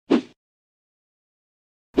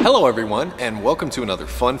Hello everyone, and welcome to another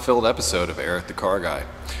fun-filled episode of Eric the Car Guy.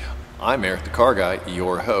 I'm Eric the Car Guy,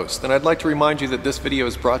 your host, and I'd like to remind you that this video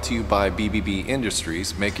is brought to you by BBB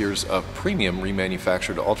Industries, makers of premium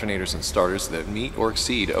remanufactured alternators and starters that meet or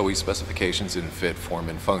exceed OE specifications in fit, form,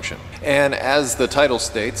 and function. And as the title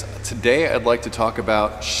states, today I'd like to talk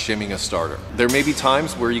about shimming a starter. There may be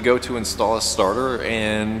times where you go to install a starter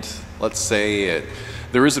and let's say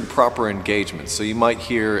there isn't proper engagement, so you might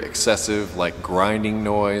hear excessive grinding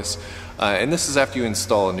noise, and this is after you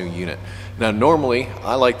install a new unit. Now normally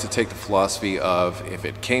I like to take the philosophy of if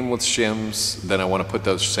it came with shims, then I want to put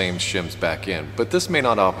those same shims back in, but this may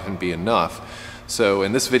not often be enough. So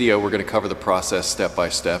in this video we're going to cover the process step by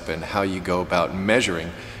step and how you go about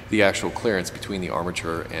measuring the actual clearance between the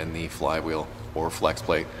armature and the flywheel or flex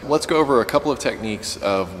plate. Let's go over a couple of techniques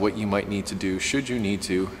of what you might need to do should you need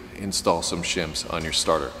to install some shims on your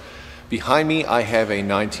starter. Behind me I have a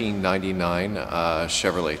 1999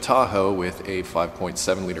 Chevrolet Tahoe with a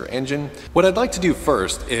 5.7 liter engine. What I'd like to do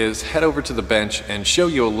first is head over to the bench and show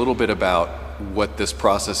you a little bit about what this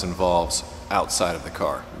process involves outside of the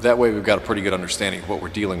car. That way we've got a pretty good understanding of what we're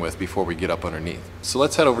dealing with before we get up underneath. So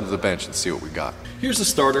let's head over to the bench and see what we got. Here's a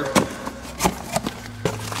starter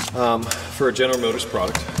for a General Motors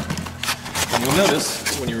product. And you'll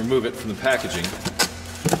notice when you remove it from the packaging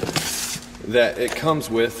that it comes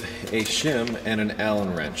with a shim and an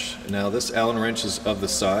Allen wrench. Now this Allen wrench is of the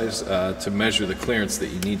size to measure the clearance that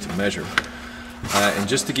you need to measure. And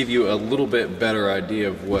just to give you a little bit better idea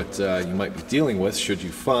of what you might be dealing with should you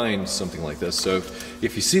find something like this. So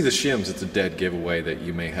if you see the shims, it's a dead giveaway that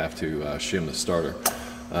you may have to shim the starter.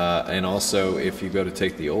 And also if you go to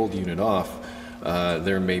take the old unit off,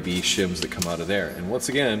 there may be shims that come out of there. And once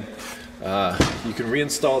again, you can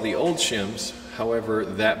reinstall the old shims. However,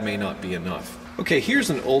 that may not be enough. Okay, here's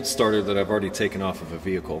an old starter that I've already taken off of a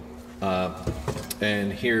vehicle.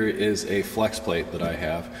 And here is a flex plate that I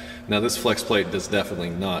have. Now this flex plate does definitely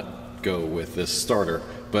not go with this starter,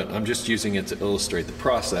 but I'm just using it to illustrate the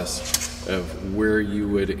process of where you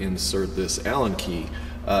would insert this Allen key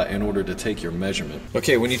in order to take your measurement.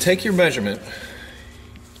 Okay, when you take your measurement,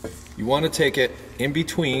 you want to take it in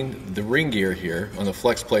between the ring gear here on the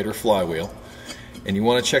flex plate or flywheel, and you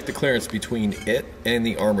want to check the clearance between it and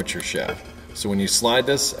the armature shaft. So when you slide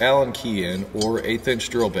this Allen key in, or 1/8 inch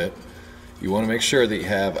drill bit, you want to make sure that you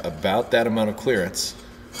have about that amount of clearance.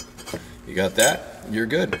 You got that? You're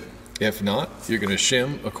good. If not, you're going to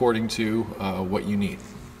shim according to what you need.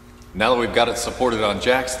 Now that we've got it supported on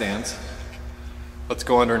jack stands, let's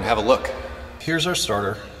go under and have a look. Here's our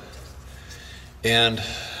starter, and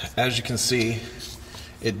as you can see,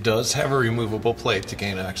 it does have a removable plate to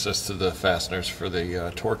gain access to the fasteners for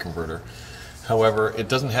the torque converter. However, it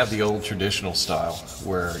doesn't have the old traditional style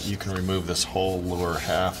where you can remove this whole lower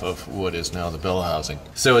half of what is now the bellow housing.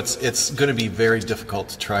 So it's going to be very difficult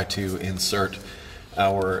to try to insert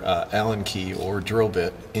our Allen key or drill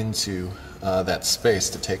bit into that space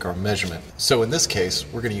to take our measurement. So in this case,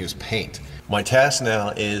 we're going to use paint. My task now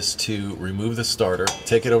is to remove the starter,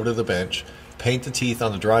 take it over to the bench, paint the teeth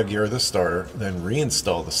on the drive gear of the starter, then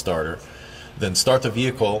reinstall the starter, then start the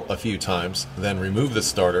vehicle a few times, then remove the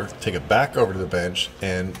starter, take it back over to the bench,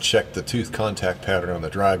 and check the tooth contact pattern on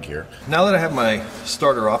the drive gear. Now that I have my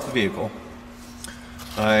starter off the vehicle,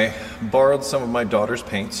 I borrowed some of my daughter's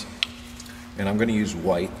paints, and I'm going to use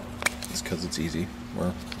white, just because it's easy,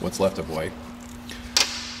 or what's left of white.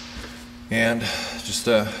 And just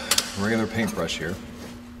a regular paintbrush here.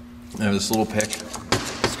 I have this little pick,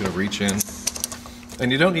 just going to reach in.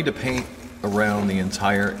 And you don't need to paint around the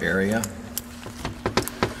entire area.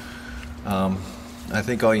 I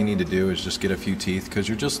think all you need to do is just get a few teeth, because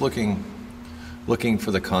you're just looking for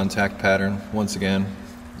the contact pattern once again,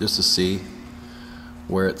 just to see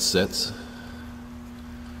where it sits.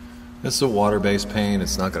 It's a water-based paint,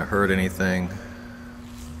 it's not going to hurt anything.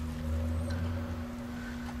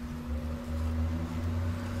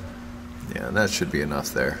 Yeah, that should be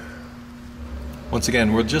enough there. Once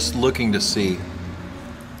again, we're just looking to see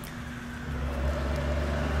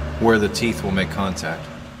where the teeth will make contact.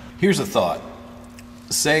 Here's a thought.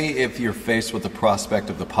 Say if you're faced with the prospect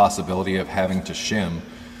of the possibility of having to shim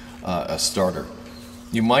a starter.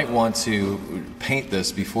 You might want to paint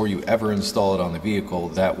this before you ever install it on the vehicle.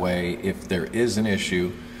 That way, if there is an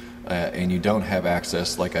issue and you don't have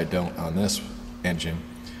access, like I don't on this engine,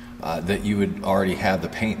 that you would already have the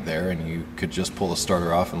paint there, and you could just pull the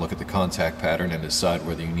starter off and look at the contact pattern and decide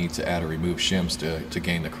whether you need to add or remove shims to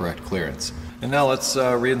gain the correct clearance. And now let's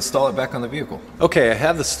reinstall it back on the vehicle. Okay, I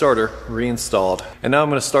have the starter reinstalled, and now I'm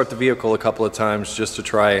going to start the vehicle a couple of times just to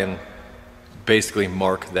try and basically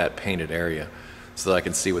mark that painted area so that I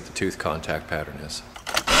can see what the tooth contact pattern is.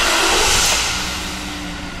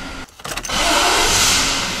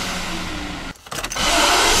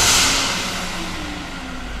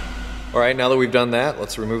 All right, now that we've done that,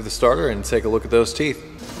 let's remove the starter and take a look at those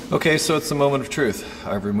teeth. Okay, so it's the moment of truth.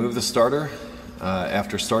 I've removed the starter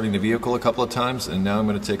after starting the vehicle a couple of times, and now I'm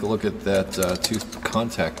going to take a look at that tooth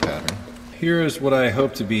contact pattern. Here is what I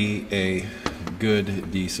hope to be a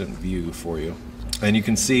good, decent view for you. And you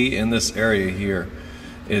can see in this area here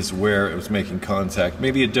is where it was making contact.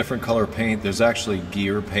 Maybe a different color paint. There's actually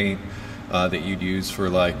gear paint that you'd use for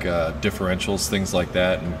like differentials, things like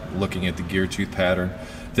that, and looking at the gear tooth pattern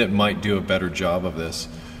that might do a better job of this.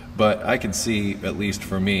 But I can see, at least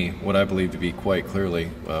for me, what I believe to be quite clearly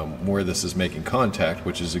where this is making contact,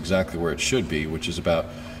 which is exactly where it should be, which is about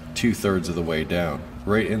 2/3 of the way down.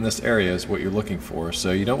 Right in this area is what you're looking for.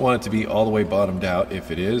 So you don't want it to be all the way bottomed out.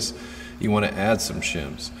 If it is, you want to add some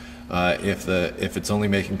shims. If it's only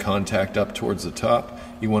making contact up towards the top,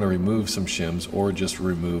 you want to remove some shims or just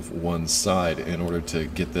remove one side in order to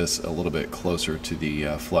get this a little bit closer to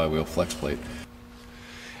the flywheel flex plate.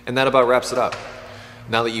 And that about wraps it up.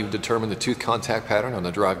 Now that you've determined the tooth contact pattern on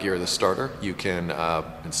the drive gear of the starter, you can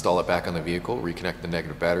install it back on the vehicle, reconnect the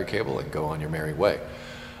negative battery cable, and go on your merry way.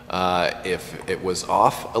 If it was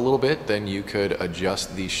off a little bit, then you could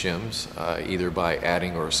adjust these shims either by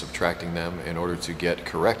adding or subtracting them in order to get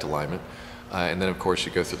correct alignment. And then of course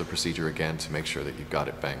you go through the procedure again to make sure that you've got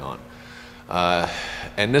it bang on.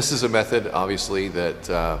 And this is a method obviously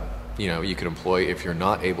that you can employ if you're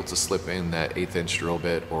not able to slip in that 1/8 inch drill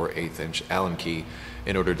bit or 1/8 inch Allen key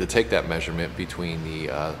in order to take that measurement between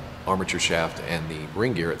the armature shaft and the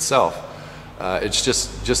ring gear itself. It's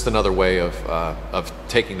just another way of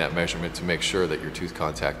taking that measurement to make sure that your tooth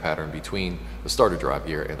contact pattern between the starter drive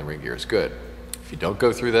gear and the ring gear is good. If you don't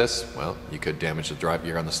go through this, well, you could damage the drive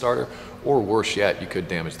gear on the starter, or worse yet, you could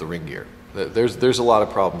damage the ring gear. There's a lot of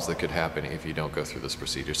problems that could happen if you don't go through this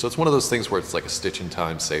procedure. So it's one of those things where it's like a stitch in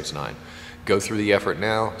time saves 9. Go through the effort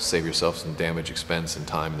now, save yourself some damage, expense, and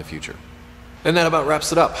time in the future. And that about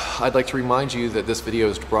wraps it up. I'd like to remind you that this video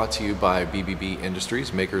is brought to you by BBB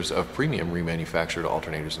Industries, makers of premium remanufactured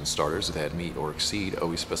alternators and starters that meet or exceed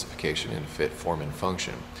OE specification in fit, form, and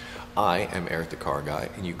function. I am Eric the Car Guy,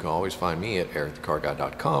 and you can always find me at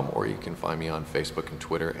EricTheCarGuy.com, or you can find me on Facebook and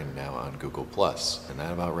Twitter, and now on Google+. And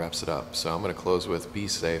that about wraps it up. So I'm going to close with be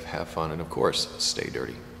safe, have fun, and of course, stay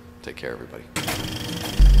dirty. Take care, everybody.